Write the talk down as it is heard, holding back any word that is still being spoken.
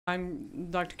I'm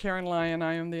Dr. Karen Lyon.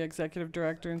 I am the Executive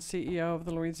Director and CEO of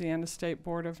the Louisiana State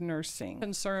Board of Nursing.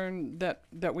 Concern that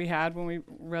we had when we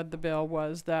read the bill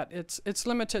was that it's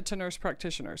limited to nurse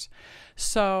practitioners.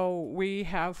 So we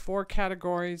have 4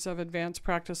 categories of advanced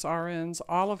practice RNs,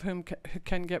 all of whom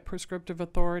can get prescriptive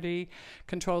authority,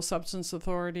 controlled substance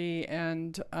authority,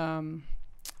 and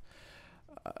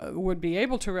would be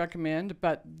able to recommend,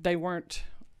 but they weren't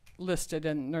listed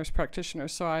in nurse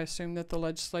practitioners, so I assume that the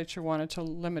legislature wanted to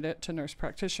limit it to nurse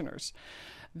practitioners.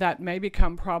 That may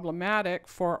become problematic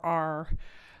for our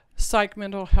psych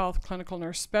mental health clinical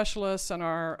nurse specialists and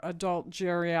our adult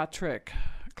geriatric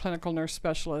clinical nurse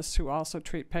specialists who also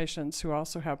treat patients who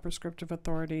also have prescriptive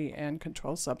authority and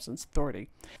controlled substance authority.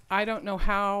 I don't know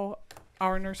how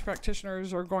our nurse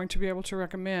practitioners are going to be able to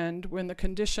recommend when the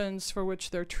conditions for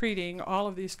which they're treating, all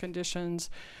of these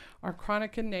conditions are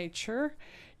chronic in nature.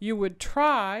 You would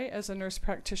try as a nurse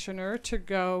practitioner to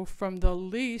go from the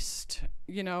least,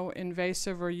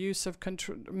 invasive or use of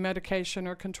medication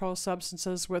or controlled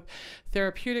substances with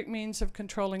therapeutic means of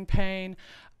controlling pain,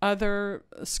 other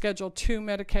Schedule II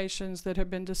medications that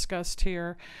have been discussed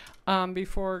here,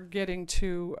 before getting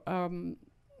to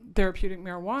therapeutic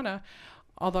marijuana.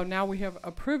 Although now we have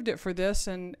approved it for this,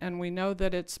 and we know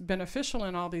that it's beneficial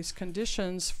in all these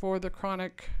conditions for the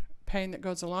chronic pain that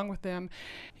goes along with them.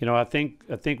 I think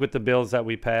with the bills that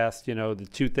we passed, the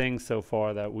 2 things so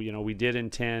far that we did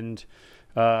intend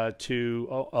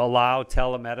to allow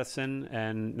telemedicine,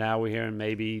 and now we're hearing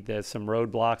maybe there's some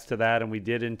roadblocks to that, and we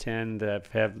did intend to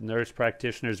have nurse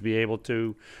practitioners be able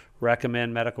to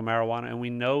recommend medical marijuana, and we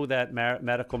know that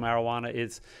medical marijuana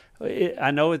is,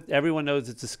 everyone knows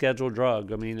it's a scheduled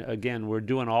drug. I mean, again, we're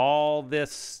doing all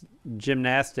this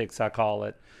gymnastics, I call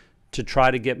it, to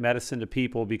try to get medicine to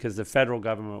people because the federal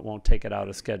government won't take it out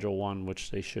of Schedule I,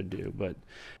 which they should do. But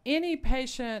any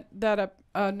patient that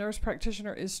a nurse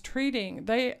practitioner is treating,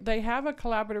 they have a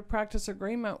collaborative practice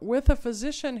agreement with a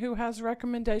physician who has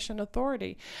recommendation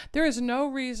authority. There is no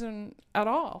reason at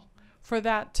all for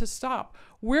that to stop.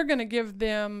 We're going to give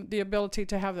them the ability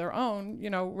to have their own,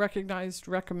 recognized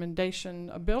recommendation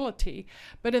ability.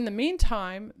 But in the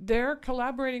meantime, their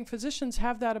collaborating physicians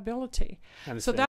have that ability. So that